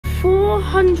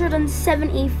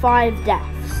475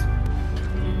 deaths.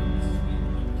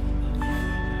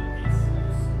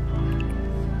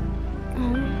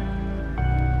 Oh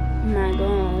my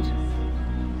god.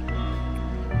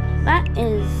 That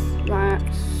is like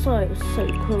so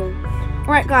cool.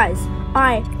 Alright guys,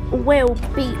 I will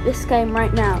beat this game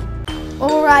right now.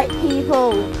 Alright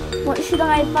people, what should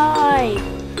I buy?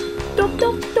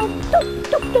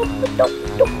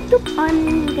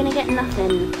 I'm gonna get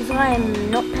nothing because I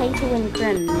am not pay to win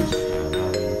cringe.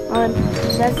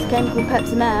 There's a game called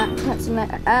Pets and X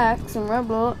and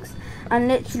Roblox, and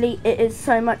literally it is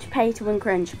so much pay to win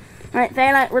cringe. Right,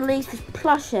 they like released this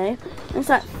plushie. It's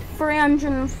like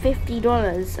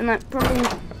 $350, and like probably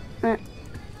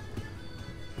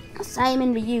same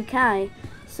in the UK.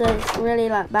 So it's really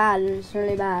like bad. It's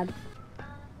really bad.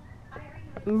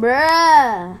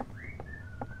 Bruh.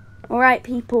 Alright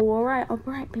people, alright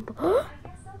people.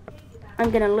 I'm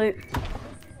gonna loot.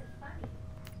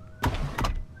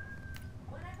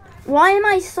 Why am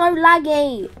I so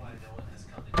laggy?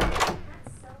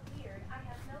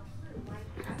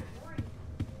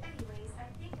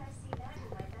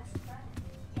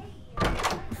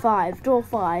 Door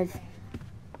 5.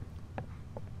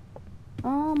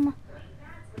 Oh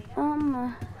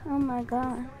my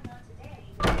god.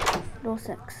 Door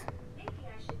 6.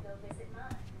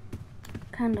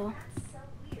 Candle.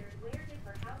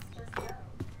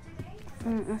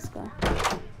 Let's go.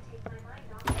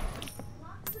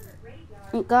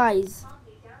 Hey, guys,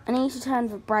 I need to turn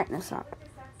the brightness up.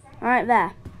 Alright,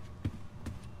 there.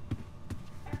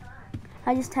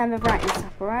 I just turned the brightness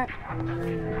up, alright?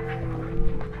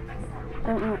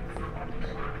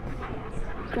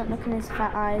 Don't look in his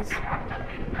fat eyes.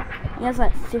 He has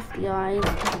like 50 eyes.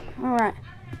 Alright.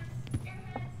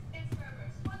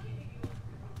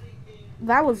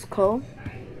 That was cool.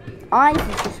 Eyes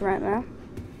is just right there.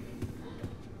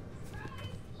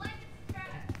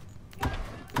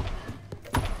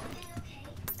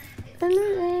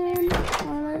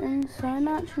 Looting so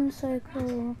much and so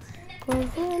cool. Cause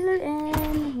we're looting.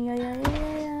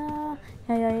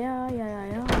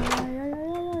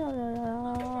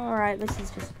 Alright, this is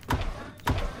just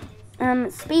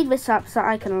speed this up so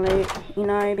I can loot, you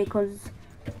know, because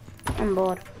I'm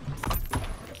bored.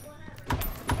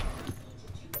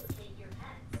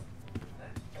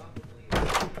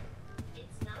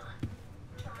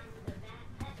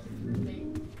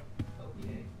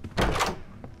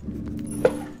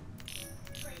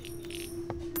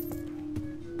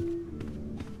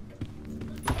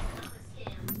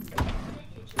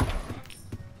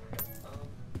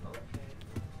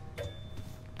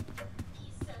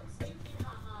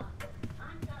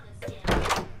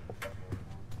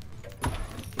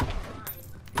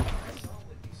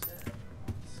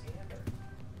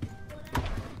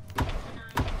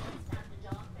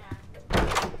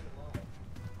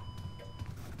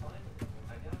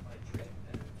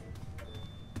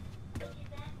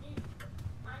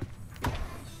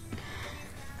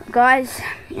 Guys,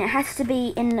 it has to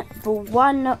be in the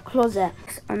one closet.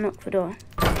 Unlock the door.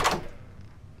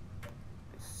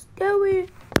 Scary.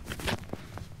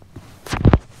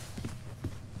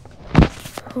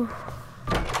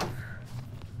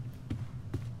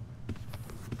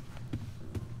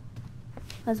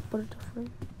 Let's put it free.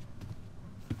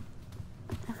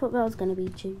 I thought that was gonna be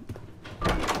cheap.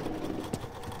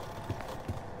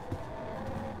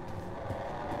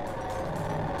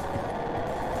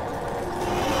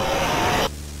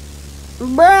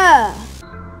 Bruh!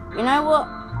 You know what?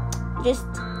 Just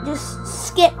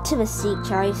skip to the seat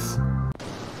chase.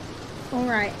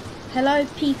 Alright. Hello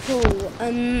people.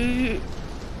 Where's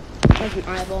an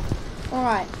eyeball?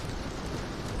 Alright.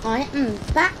 I am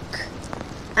back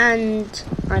and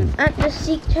I'm at the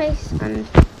seat chase, and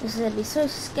this is gonna be so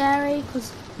scary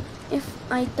because if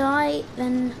I die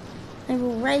then I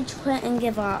will rage quit and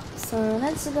give up. So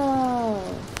let's go.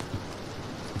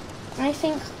 I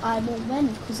think I will win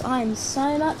because I am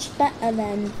so much better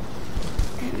than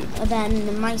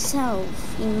myself,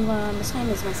 even though I'm the same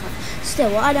as myself.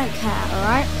 Still, I don't care,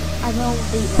 alright? I will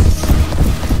beat this.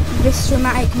 This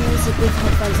dramatic music with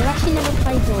headphones. I've actually never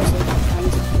played doors with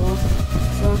headphones before,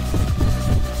 so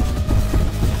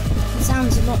it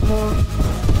sounds a lot more,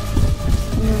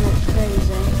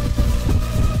 crazy.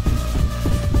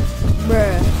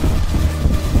 Bruh.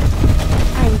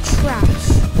 I'm trash.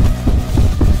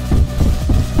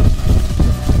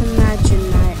 Imagine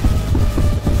that.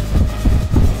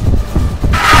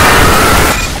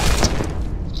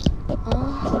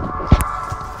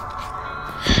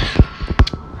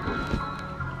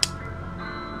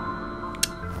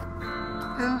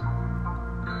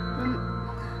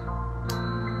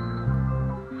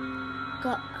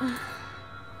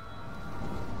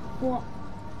 What?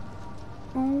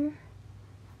 Oh.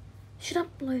 Should I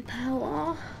blow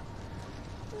power?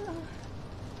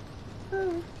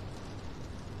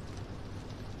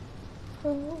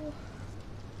 Oh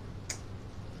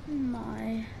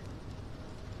my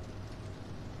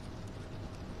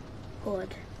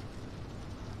god.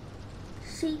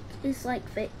 Seek is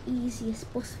like the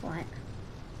easiest boss fight.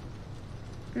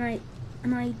 And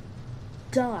I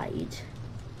died.